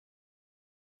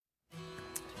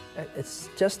It's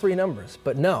just 3 numbers,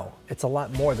 but no, it's a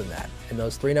lot more than that. And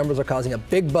those 3 numbers are causing a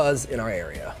big buzz in our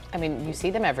area. I mean, you see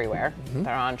them everywhere.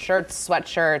 They're on shirts,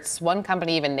 sweatshirts, one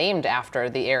company even named after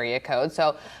the area code.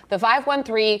 So the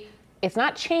 513, it's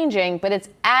not changing, but it's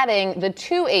adding the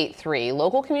 283.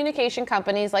 Local communication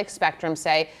companies like Spectrum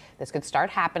say this could start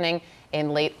happening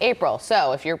in late April.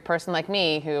 So if you're a person like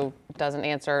me who doesn't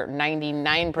answer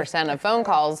 99% of phone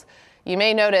calls, you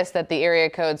may notice that the area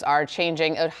codes are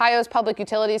changing. Ohio's Public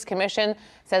Utilities Commission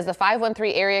says the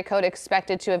 513 area code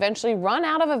expected to eventually run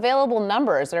out of available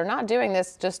numbers. They're not doing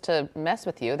this just to mess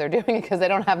with you. They're doing it because they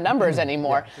don't have numbers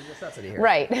anymore. Yeah, it's a necessity here.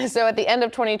 Right. So at the end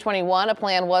of 2021, a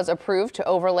plan was approved to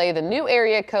overlay the new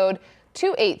area code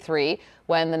 283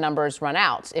 when the numbers run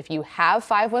out. If you have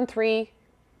 513,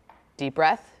 deep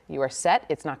breath. You are set.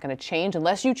 It's not going to change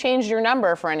unless you change your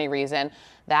number for any reason.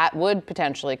 That would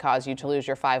potentially cause you to lose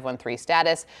your 513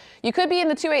 status. You could be in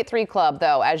the 283 club,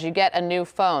 though, as you get a new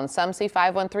phone. Some see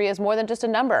 513 as more than just a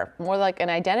number, more like an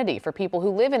identity for people who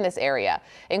live in this area,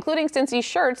 including Cincy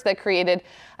shirts that created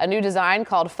a new design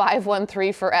called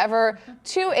 513 Forever,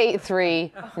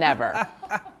 283 Never.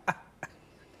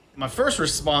 My first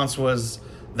response was,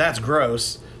 that's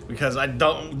gross. Because I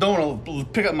don't want to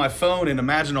pick up my phone and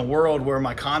imagine a world where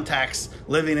my contacts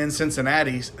living in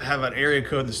Cincinnati have an area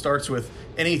code that starts with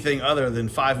anything other than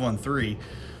 513.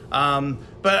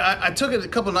 But I took it a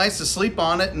couple nights to sleep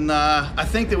on it, and I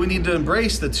think that we need to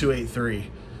embrace the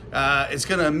 283. It's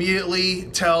going to immediately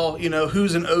tell,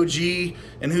 who's an OG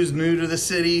and who's new to the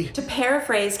city. To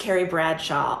paraphrase Carrie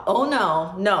Bradshaw, oh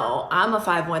no, I'm a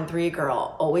 513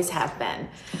 girl, always have been.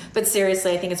 But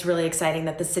seriously, I think it's really exciting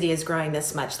that the city is growing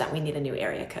this much that we need a new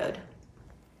area code.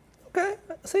 Okay,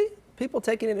 see, people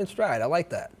taking it in stride. I like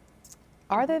that.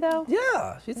 Are they, though?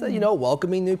 Yeah, she said,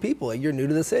 welcoming new people. You're new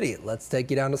to the city. Let's take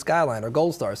you down to Skyline or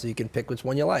Gold Star so you can pick which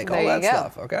one you like. All that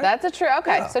stuff, okay? That's a true,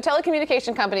 okay. Yeah. So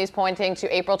telecommunication companies pointing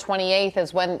to April 28th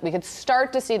is when we could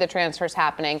start to see the transfers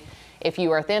happening. If you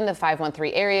are within the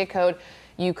 513 area code,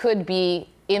 you could be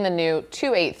in the new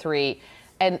 283.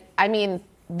 And I mean,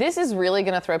 this is really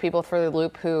going to throw people for the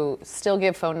loop who still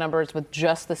give phone numbers with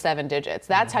just the 7 digits.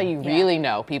 That's how you really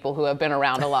know people who have been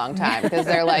around a long time, because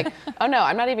they're like, oh no,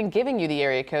 I'm not even giving you the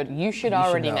area code. You should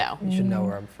already know. You should know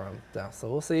where I'm from. Yeah,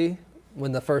 so we'll see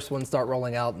when the first ones start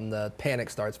rolling out and the panic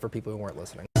starts for people who weren't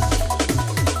listening.